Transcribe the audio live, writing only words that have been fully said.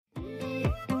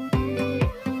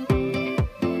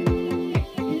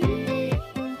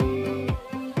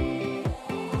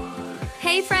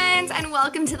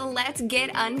welcome to the Let's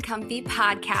Get Uncomfy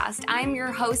podcast. I'm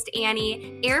your host,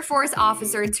 Annie, Air Force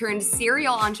officer turned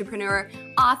serial entrepreneur,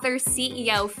 author,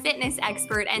 CEO, fitness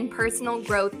expert, and personal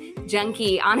growth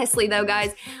junkie. Honestly, though,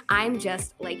 guys, I'm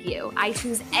just like you. I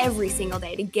choose every single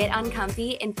day to get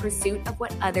uncomfy in pursuit of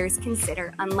what others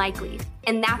consider unlikely.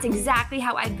 And that's exactly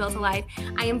how I've built a life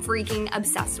I am freaking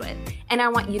obsessed with. And I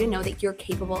want you to know that you're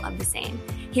capable of the same.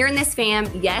 Here in this fam,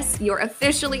 yes, you're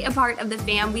officially a part of the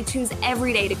fam. We choose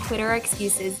every day to quit our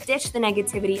excuses, ditch the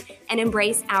negativity, and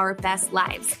embrace our best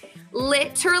lives.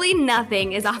 Literally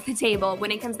nothing is off the table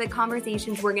when it comes to the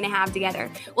conversations we're going to have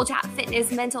together. We'll chat fitness,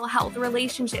 mental health,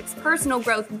 relationships, personal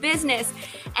growth, business,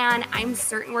 and I'm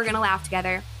certain we're going to laugh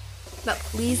together. But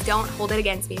please don't hold it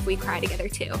against me if we cry together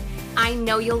too. I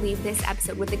know you'll leave this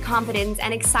episode with the confidence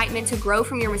and excitement to grow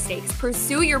from your mistakes,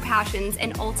 pursue your passions,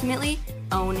 and ultimately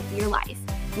own your life.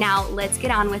 Now let's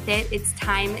get on with it. It's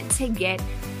time to get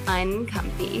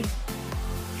uncomfy.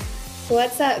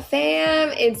 What's up,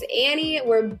 fam? It's Annie.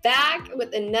 We're back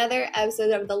with another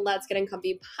episode of the Let's Get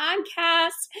Uncomfy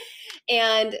podcast.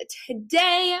 And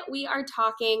today we are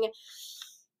talking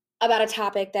about a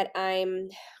topic that I'm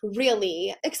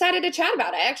really excited to chat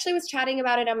about. I actually was chatting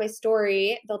about it on my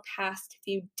story the past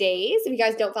few days. If you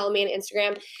guys don't follow me on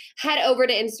Instagram, head over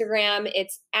to Instagram.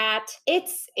 It's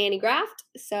 @It'sAnnieGraft.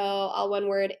 So all one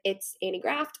word, It's Annie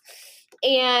Graft.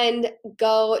 And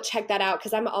go check that out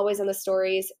because I'm always on the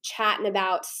stories chatting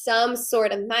about some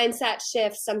sort of mindset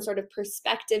shift, some sort of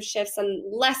perspective shift, some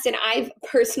lesson I've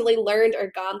personally learned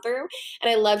or gone through.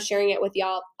 And I love sharing it with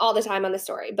y'all all the time on the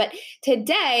story. But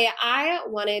today I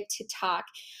wanted to talk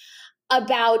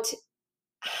about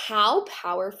how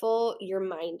powerful your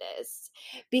mind is,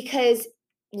 because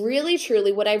really,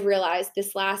 truly, what I've realized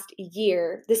this last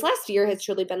year has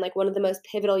truly been like one of the most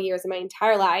pivotal years of my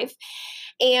entire life.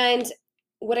 And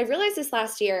what I've realized this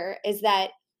last year is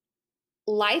that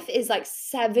life is like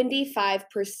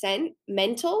 75%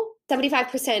 mental,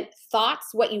 75% thoughts,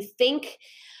 what you think,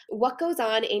 what goes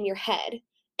on in your head,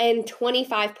 and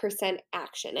 25%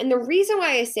 action. And the reason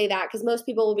why I say that, because most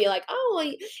people will be like,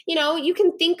 oh, well, you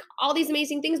can think all these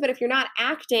amazing things, but if you're not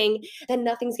acting, then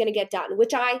nothing's going to get done,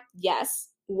 yes,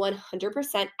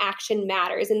 100% action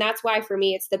matters. And that's why for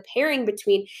me, it's the pairing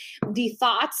between the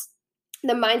thoughts,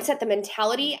 the mindset, the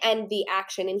mentality, and the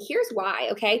action. And here's why,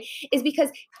 okay, is because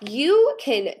you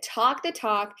can talk the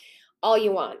talk all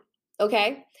you want,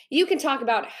 okay? You can talk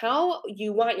about how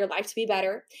you want your life to be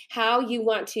better, how you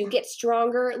want to get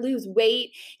stronger, lose weight,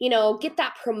 get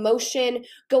that promotion,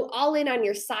 go all in on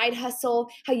your side hustle,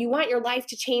 how you want your life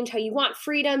to change, how you want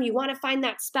freedom, you want to find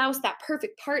that spouse, that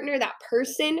perfect partner, that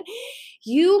person.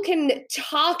 You can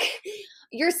talk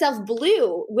yourself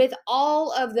blue with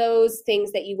all of those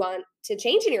things that you want to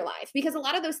change in your life, because a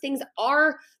lot of those things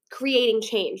are creating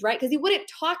change, right? Because you wouldn't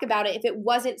talk about it if it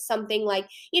wasn't something like,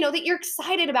 that you're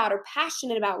excited about or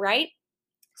passionate about, right?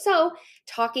 So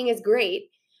talking is great,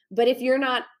 but if you're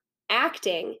not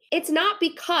acting, it's not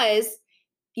because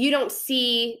you don't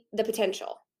see the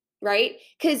potential, right?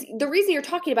 Because the reason you're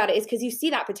talking about it is because you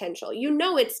see that potential.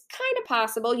 It's kind of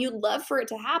possible. You'd love for it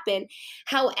to happen.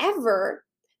 However,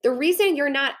 the reason you're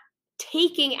not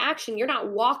taking action, you're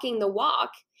not walking the walk,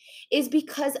 is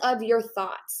because of your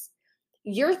thoughts.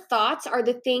 Your thoughts are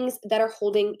the things that are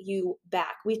holding you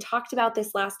back. We talked about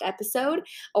this last episode,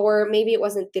 or maybe it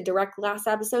wasn't the direct last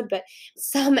episode, but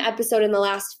some episode in the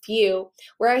last few,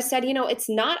 where I said, it's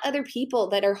not other people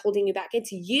that are holding you back.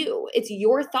 It's you. It's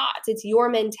your thoughts. It's your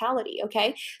mentality,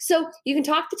 okay? So you can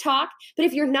talk the talk, but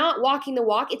if you're not walking the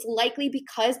walk, it's likely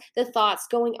because the thoughts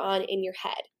going on in your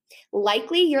head.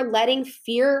 Likely you're letting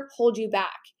fear hold you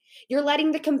back. You're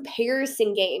letting the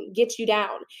comparison game get you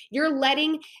down. You're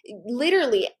letting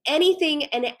literally anything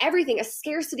and everything, a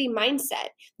scarcity mindset,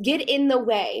 get in the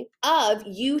way of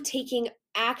you taking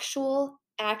actual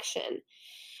action.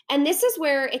 And this is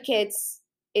where it gets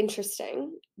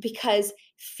interesting, because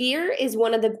fear is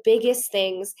one of the biggest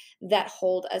things that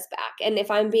hold us back. And if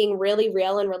I'm being really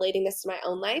real and relating this to my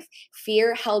own life,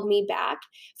 fear held me back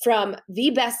from the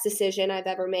best decision I've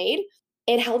ever made.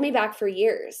 It held me back for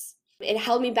years. It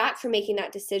held me back from making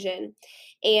that decision.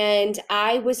 And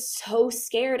I was so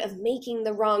scared of making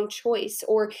the wrong choice,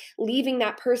 or leaving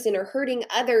that person, or hurting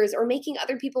others, or making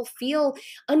other people feel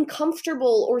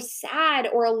uncomfortable or sad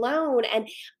or alone. And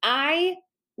I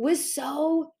was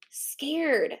so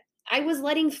scared. I was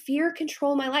letting fear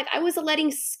control my life. I was letting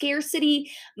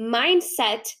scarcity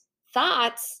mindset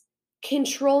thoughts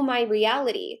control my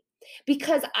reality,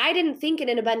 because I didn't think in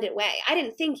an abundant way. I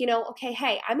didn't think, okay,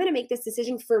 hey, I'm going to make this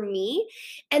decision for me,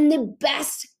 and the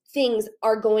best things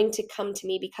are going to come to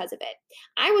me because of it.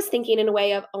 I was thinking in a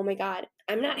way of, oh my God,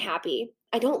 I'm not happy.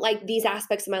 I don't like these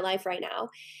aspects of my life right now.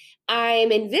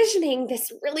 I'm envisioning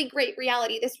this really great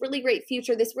reality, this really great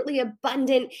future, this really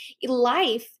abundant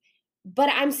life, but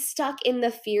I'm stuck in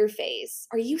the fear phase.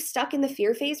 Are you stuck in the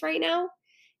fear phase right now?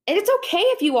 And it's okay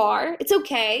if you are. It's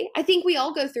okay. I think we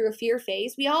all go through a fear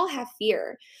phase. We all have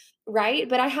fear, right?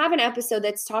 But I have an episode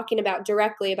that's talking about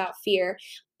directly about fear,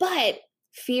 but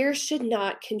fear should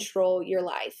not control your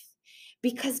life.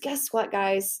 Because guess what,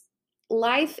 guys?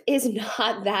 Life is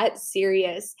not that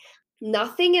serious.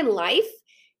 Nothing in life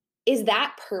is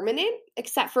that permanent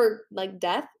except for like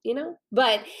death,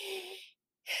 But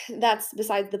that's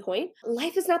besides the point.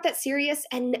 Life is not that serious,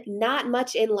 and not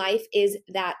much in life is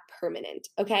that permanent,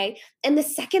 okay? And the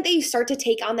second that you start to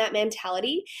take on that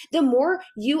mentality, the more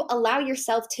you allow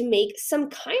yourself to make some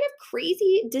kind of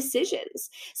crazy decisions,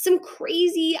 some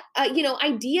crazy,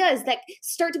 ideas that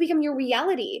start to become your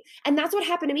reality. And that's what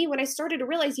happened to me when I started to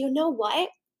realize, you know what?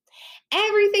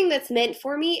 Everything that's meant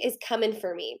for me is coming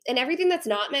for me. And everything that's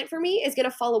not meant for me is going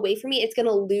to fall away from me. It's going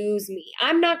to lose me.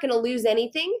 I'm not going to lose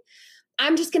anything.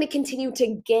 I'm just going to continue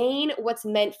to gain what's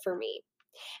meant for me.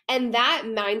 And that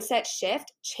mindset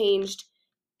shift changed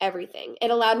everything.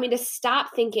 It allowed me to stop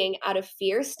thinking out of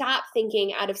fear, stop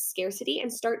thinking out of scarcity,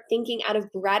 and start thinking out of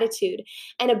gratitude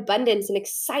and abundance and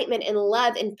excitement and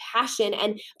love and passion,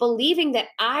 and believing that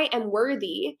I am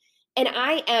worthy and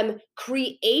I am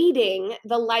creating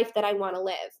the life that I want to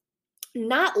live.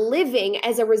 Not living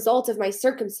as a result of my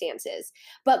circumstances,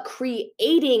 but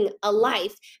creating a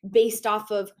life based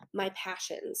off of my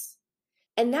passions.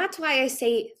 And that's why I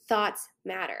say thoughts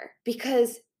matter,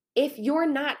 because if you're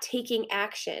not taking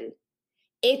action,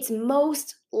 it's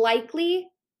most likely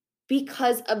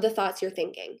because of the thoughts you're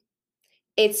thinking.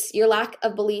 It's your lack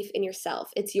of belief in yourself.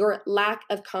 It's your lack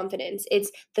of confidence.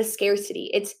 It's the scarcity.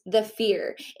 It's the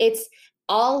fear. It's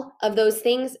all of those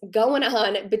things going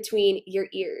on between your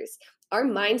ears. Our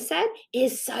mindset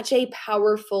is such a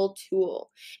powerful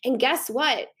tool. And guess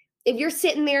what? If you're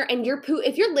sitting there and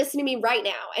if you're listening to me right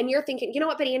now and you're thinking, you know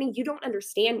what, but Annie, you don't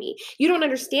understand me. You don't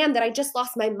understand that I just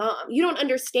lost my mom. You don't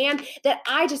understand that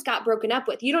I just got broken up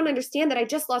with. You don't understand that I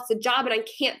just lost a job and I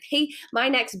can't pay my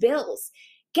next bills.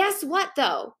 Guess what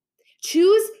though?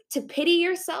 Choose to pity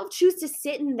yourself, choose to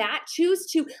sit in that, choose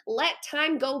to let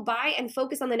time go by and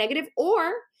focus on the negative,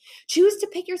 or choose to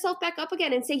pick yourself back up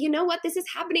again and say, you know what, this is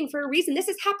happening for a reason. This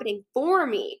is happening for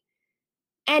me.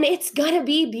 And it's gonna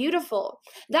be beautiful.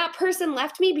 That person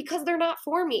left me because they're not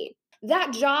for me.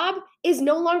 That job is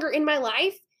no longer in my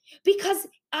life because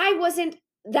I wasn't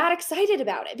that excited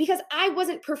about it, because I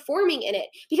wasn't performing in it,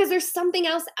 because there's something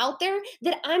else out there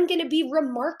that I'm going to be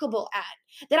remarkable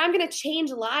at, that I'm going to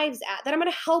change lives at, that I'm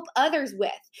going to help others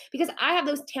with, because I have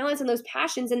those talents and those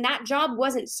passions, and that job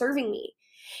wasn't serving me.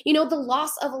 The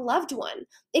loss of a loved one,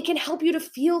 it can help you to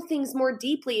feel things more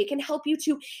deeply. It can help you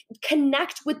to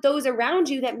connect with those around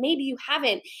you that maybe you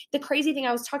haven't. The crazy thing,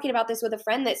 I was talking about this with a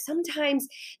friend, that sometimes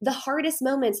the hardest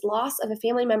moments, loss of a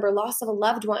family member, loss of a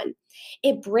loved one,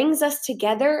 it brings us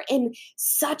together in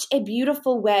such a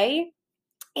beautiful way.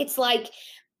 It's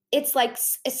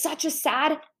such a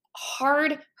sad,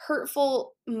 hard,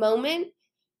 hurtful moment.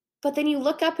 But then you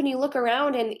look up and you look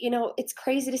around and, it's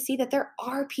crazy to see that there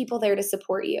are people there to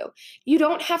support you. You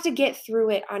don't have to get through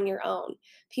it on your own.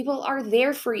 People are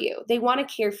there for you. They want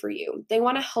to care for you. They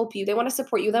want to help you. They want to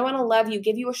support you. They want to love you,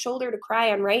 give you a shoulder to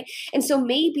cry on, right? And so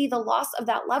maybe the loss of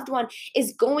that loved one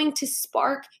is going to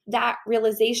spark that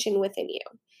realization within you.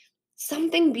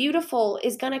 Something beautiful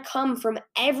is going to come from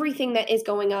everything that is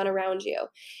going on around you.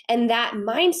 And that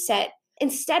mindset,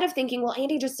 instead of thinking, well,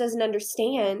 Andy just doesn't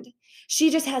understand, she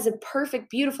just has a perfect,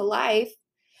 beautiful life,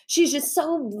 she's just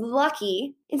so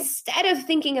lucky. Instead of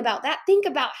thinking about that, think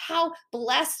about how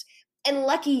blessed and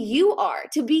lucky you are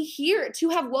to be here, to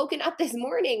have woken up this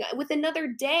morning with another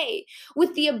day,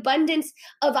 with the abundance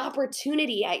of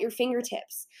opportunity at your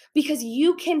fingertips, because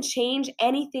you can change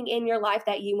anything in your life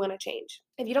that you want to change.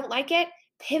 If you don't like it,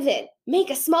 pivot, make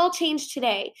a small change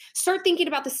today. Start thinking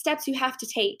about the steps you have to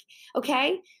take,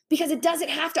 okay? Because it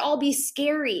doesn't have to all be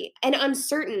scary and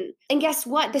uncertain. And guess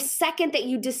what? The second that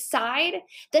you decide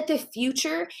that the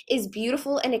future is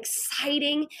beautiful and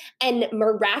exciting and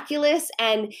miraculous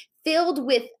and filled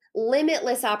with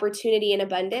limitless opportunity and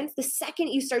abundance, the second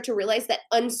you start to realize that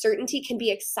uncertainty can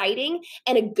be exciting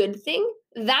and a good thing,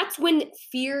 that's when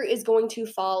fear is going to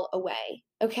fall away,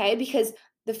 okay? Because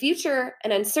the future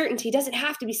and uncertainty doesn't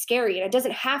have to be scary, and it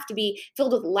doesn't have to be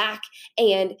filled with lack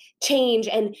and change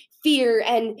and fear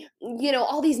and,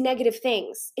 all these negative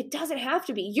things. It doesn't have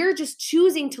to be. You're just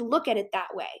choosing to look at it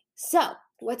that way. So,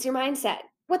 what's your mindset?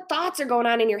 What thoughts are going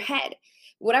on in your head?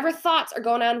 Whatever thoughts are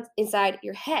going on inside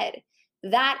your head,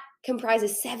 that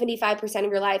comprises 75%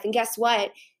 of your life. And guess what?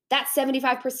 That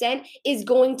 75% is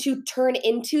going to turn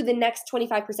into the next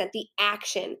 25%, the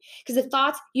action. Because the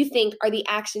thoughts you think are the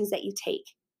actions that you take.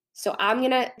 So I'm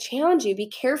going to challenge you, be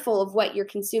careful of what you're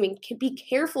consuming. Be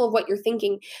careful of what you're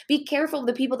thinking. Be careful of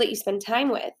the people that you spend time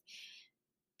with.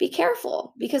 Be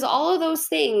careful, because all of those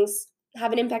things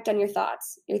have an impact on your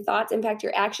thoughts. Your thoughts impact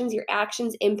your actions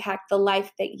impact the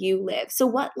life that you live. So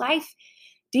what life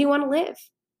do you want to live?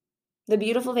 The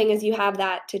beautiful thing is you have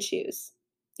that to choose.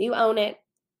 You own it.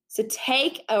 So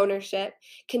take ownership,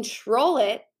 control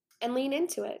it, and lean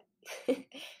into it,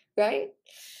 right?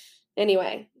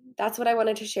 Anyway, that's what I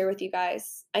wanted to share with you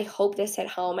guys. I hope this hit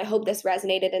home. I hope this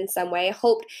resonated in some way. I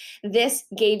hope this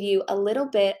gave you a little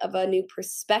bit of a new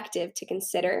perspective to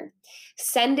consider.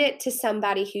 Send it to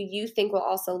somebody who you think will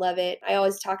also love it. I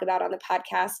always talk about on the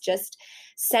podcast, just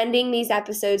sending these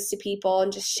episodes to people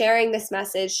and just sharing this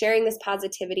message, sharing this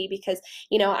positivity, because,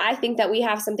 I think that we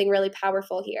have something really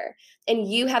powerful here,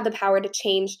 and you have the power to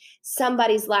change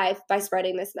somebody's life by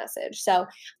spreading this message. So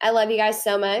I love you guys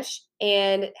so much,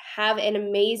 and have an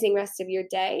amazing rest of your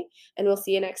day. And we'll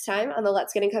see you next time on the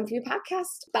Let's Get Uncomfy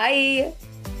podcast. Bye.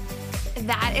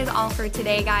 That is all for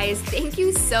today, guys. Thank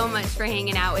you so much for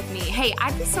hanging out with me. Hey,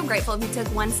 I'd be so grateful if you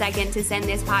took 1 second to send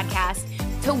this podcast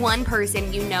to one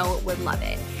person you know would love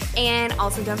it. And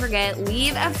also don't forget,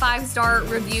 leave a 5-star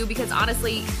review, because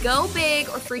honestly, go big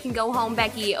or freaking go home,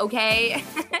 Becky, okay?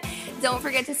 Don't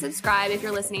forget to subscribe if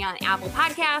you're listening on Apple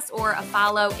Podcasts, or a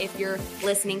follow if you're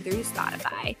listening through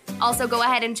Spotify. Also, go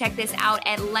ahead and check this out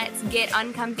at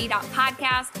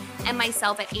letsgetuncomfy.podcast and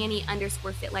myself at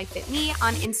Annie_FitLifeFitMe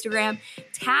on Instagram.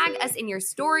 Tag us in your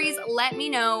stories. Let me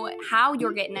know how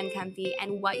you're getting uncomfy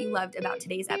and what you loved about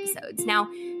today's episodes. Now,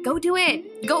 go do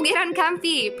it. Go get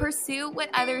uncomfy. Pursue what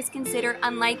others consider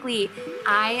unlikely.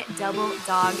 I double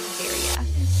dog dare ya.